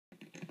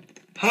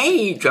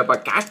Hey, Trevor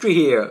Castro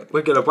here.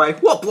 We're gonna play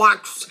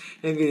Roblox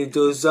and gonna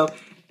do some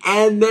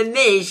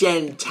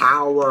Elimination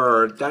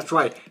Tower. That's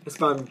right. It's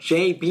from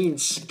JP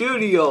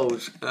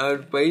Studios.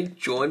 Everybody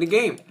join the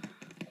game.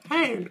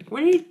 Hey,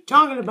 what are you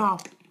talking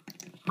about?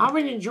 I've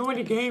been enjoying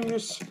the game.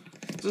 Just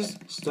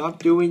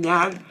Stop doing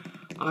that.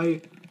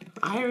 I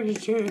already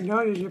should have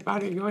noticed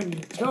about it going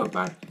into it,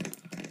 but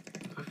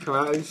Can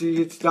I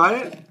see it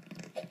started?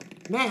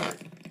 man,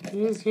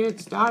 you just get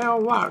started or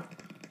what?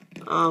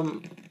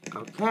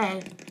 Okay.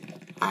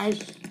 I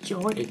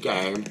enjoyed the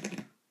game.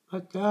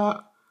 But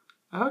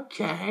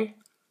okay.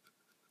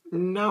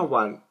 Now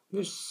what?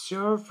 The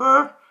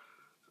server?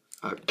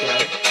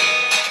 Okay.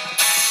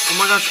 Oh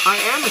my gosh, I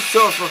am a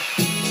surfer.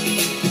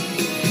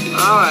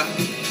 Alright,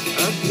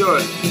 let's do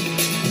it.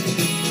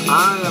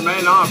 I'm the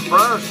main on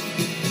first.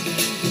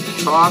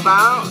 Top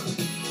out.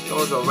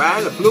 Those are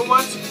red, the blue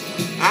ones.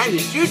 And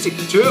it's music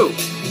too.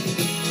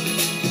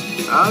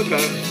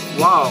 Okay,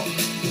 wow.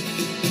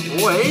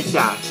 What is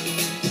that?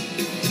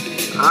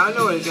 I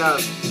know it's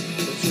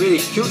really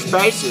cute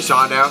faces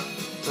on there.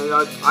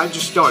 I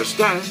just don't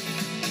understand.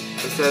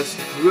 It says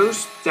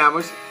Bruce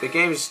Damos, the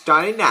game is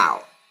starting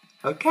now.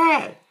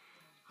 Okay.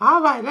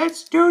 Alright,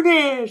 let's do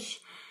this.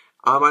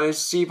 I'm on a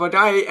seafood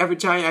diet. Every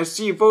time I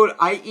see food,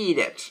 I eat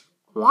it.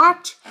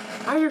 What?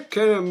 Are you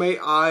kidding me?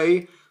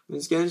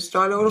 Let's get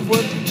started over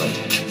with.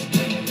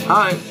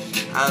 Hi.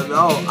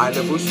 Hello, I'm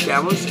the Bruce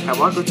Damos, and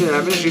welcome to the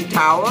Elimination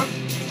Tower.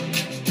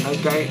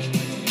 Okay.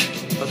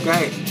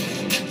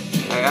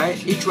 Alright,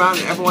 each round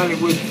everyone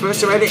will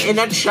participate in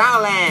a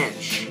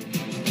challenge.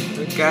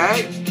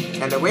 Okay?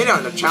 And the winner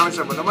of the challenge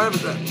will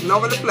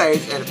nobody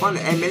plays and upon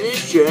the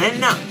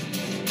elimination.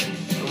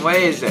 What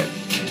is it?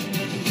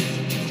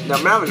 The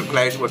member of the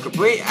players will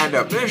complete and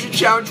the elimination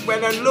challenge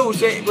winner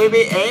loser will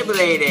be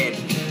eliminated.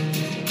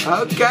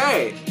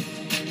 Okay.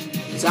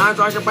 Sounds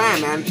like a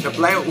plan, man. The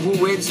player who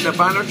wins the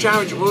final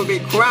challenge will be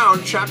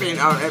crowned champion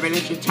of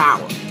Elimination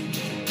Tower.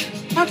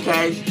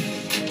 Okay.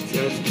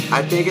 So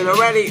I think it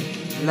already.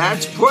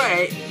 Let's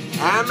play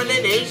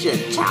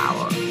Elimination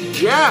Tower.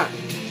 Yeah.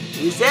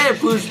 You said it,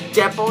 Bruce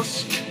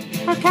Devils.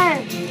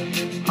 Okay.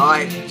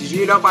 Alright, did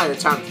you know by the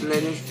time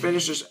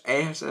finishes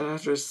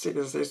after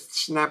 6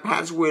 snap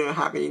hats will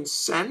have been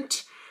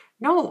sent?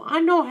 No,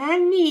 I know I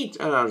need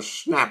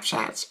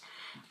Snapchats.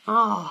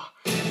 Oh.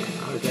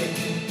 Okay.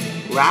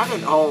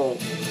 Rabbit hole.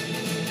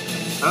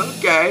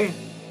 Okay.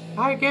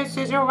 I guess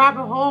there's a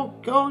rabbit hole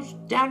goes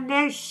down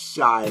this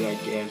side, I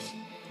guess.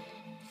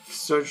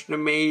 Search the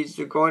maze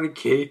to go on the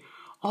key.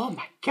 Oh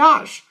my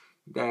gosh.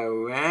 The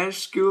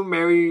rescue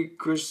Merry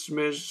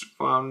Christmas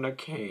from the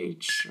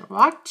cage.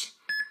 What?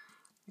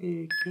 Are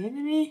you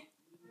kidding me?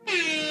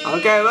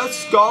 Okay,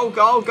 let's go.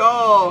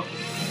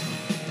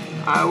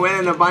 I went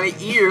in the bunny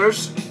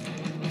ears.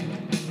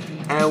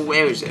 And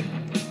where is it?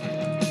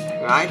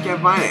 I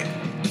can't find it.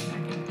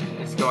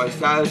 Let's go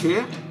inside of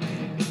here.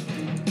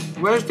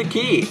 Where's the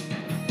key?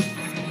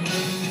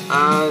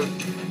 I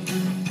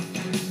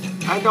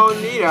don't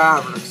need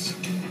Roblox.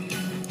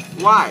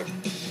 Why?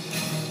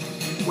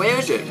 Where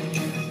is it?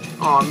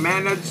 Oh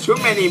man, there's too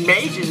many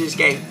mazes in this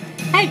game.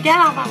 Hey, get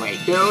out of my way.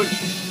 Dude,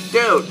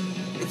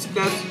 it's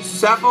just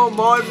several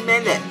more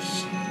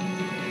minutes.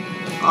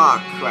 Oh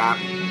crap.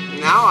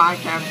 Now I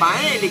can't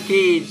find any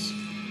keys.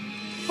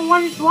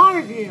 What is wrong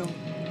with you?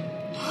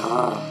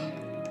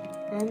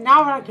 And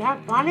now I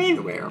can't find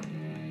anywhere.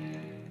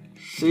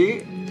 See?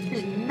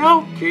 There's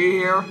no Key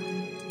here.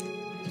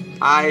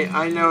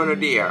 I know the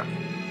deer.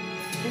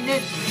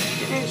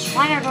 It's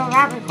one of the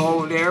rabbit hole.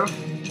 Hole there.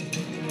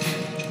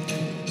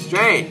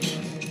 Strange.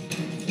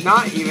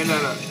 Not even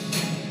a...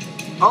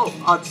 Oh,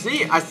 I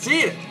see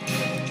it.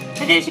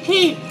 And there's a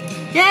key.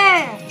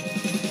 Yeah.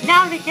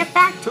 Now to get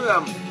back To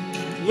them.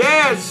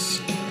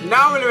 Yes.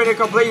 Now we're ready to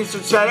complete the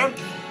setting.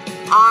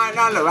 I'm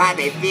not the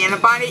rabbit feeling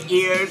by the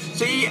ears.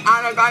 See,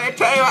 I got a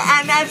tail,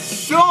 and that's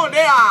so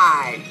did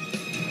I.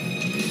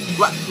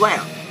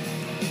 Well.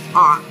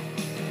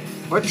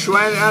 Which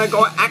way am I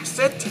go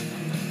exit?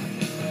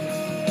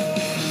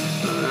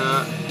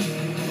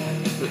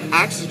 The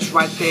exit's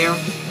right there.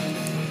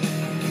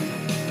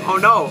 Oh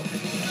no.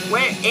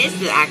 Where is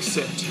the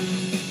exit?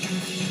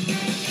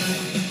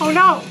 Oh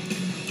no.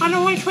 I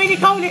know which way to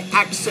go to.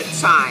 Exit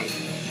sign.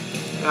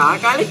 Now I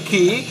got a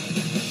key.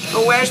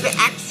 But where's the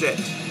exit?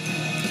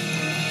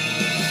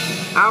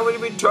 How will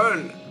we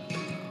return?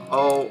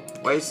 Oh,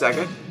 wait a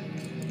second.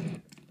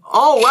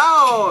 Oh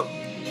wow!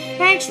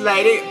 Thanks,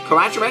 lady.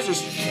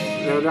 Congratulations.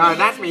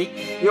 That's me.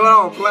 You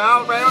know, play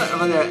out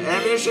for the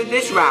elimination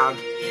this round.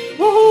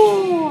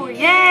 Woohoo!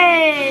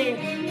 Yay!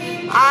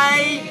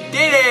 I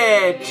did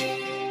it!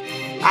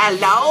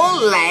 Hello,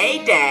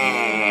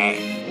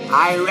 lady.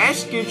 I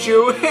rescued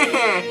you.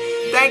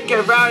 Thank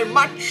you very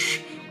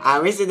much. I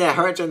visited the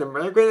hurt and the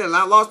migrant and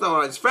I lost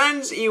all his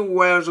friends. He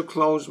was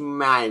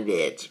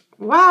close-minded.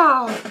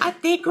 Wow, I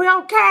think we're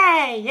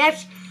okay.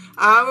 Yes,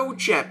 I'm a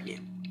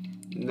champion.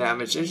 The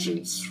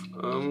musicians.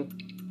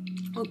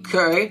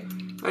 Okay.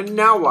 And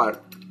now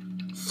what?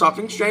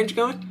 Something strange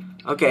going?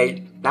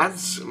 Okay.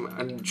 That's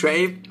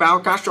trade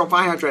Battle Castro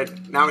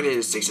 500. Now it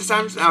is 60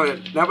 times. Now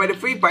with the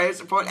 3 players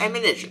for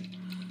elimination.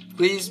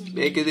 Please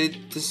make the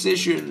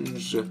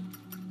decisions.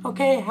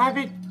 Okay,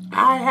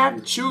 I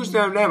have Choose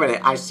them level.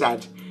 I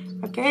said.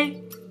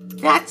 Okay,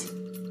 that's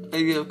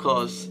Of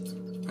course.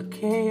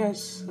 okay.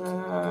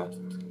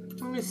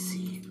 Let me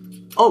see.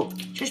 Oh,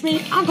 just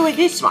me. I'm going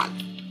this one.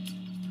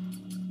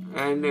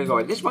 And then go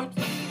with this one.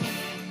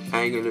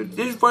 And go to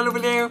this one over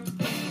there.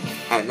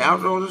 And now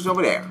those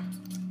over there.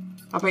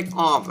 I'll pick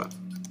all of them.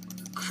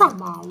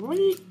 Come on, what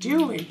are you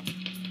doing?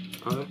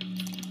 What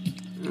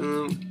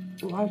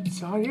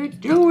are you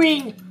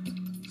doing?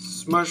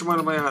 Smash one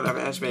of my heart. I've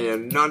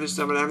estimated not this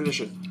of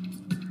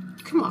ammunition.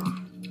 Come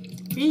on.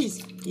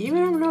 Please, give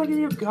it what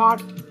you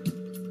got.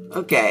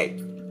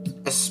 Okay.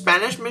 A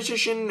Spanish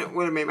musician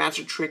with a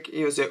magic trick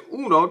is a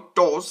uno,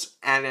 dos,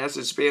 and has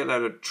a spirit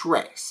of a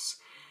tres.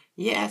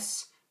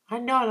 Yes, I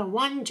know the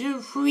 1,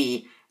 2,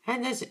 3,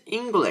 and there's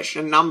English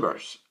and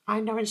numbers. I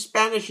know it's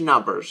Spanish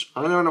numbers.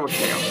 I don't know what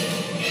they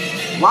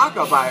are. Walk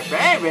by,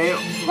 baby.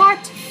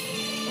 What?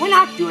 We're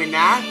not doing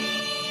that.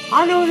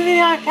 I know that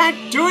I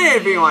can't Do it,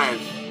 everyone.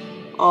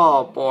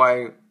 Oh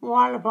boy.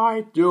 What am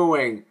I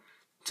Doing.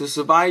 To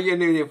survive, you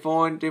need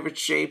 4 different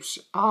shapes.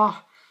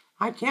 I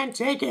can't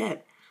take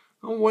it.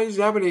 What is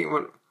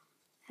happening?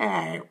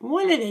 Hey,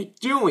 what are they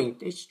Doing?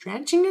 They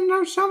stretching it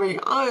or something?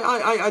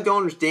 I don't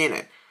understand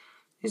it.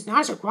 It's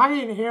not so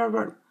quiet in here,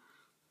 but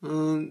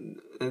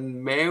And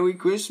Merry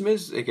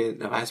Christmas again.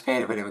 The last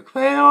pay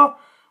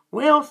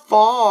will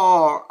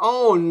fall.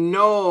 Oh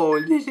no!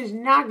 This is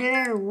not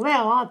getting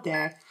well up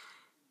there.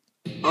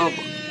 Oh,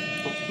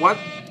 what?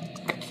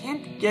 I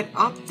can't get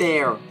up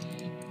there.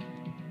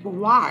 But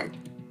why?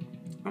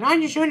 But I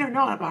just shouldn't have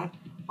known about it.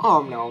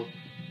 Oh no!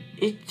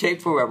 It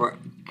takes forever.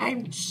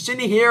 I'm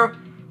sitting here.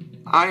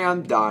 I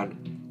am done.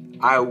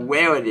 I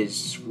wear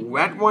these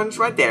red ones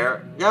right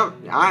there. Yep,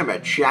 I'm a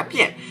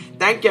champion.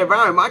 Thank you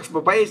very much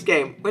for playing this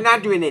game. We're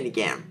not doing it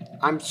again.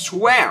 I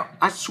swear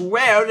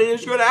that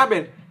it's gonna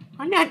happen.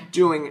 I'm not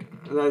doing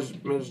this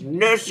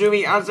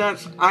nursery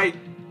assets. I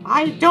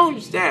don't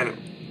understand.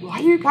 Why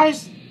are you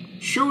guys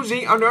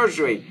Choosing a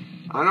nursery?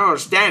 I don't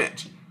understand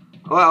it.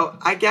 Well,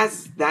 I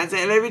guess that's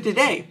it for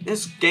today.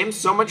 This game's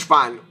so much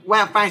fun.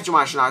 Well, thanks so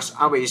much, Lux.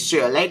 I will see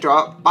you later.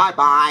 Bye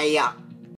bye.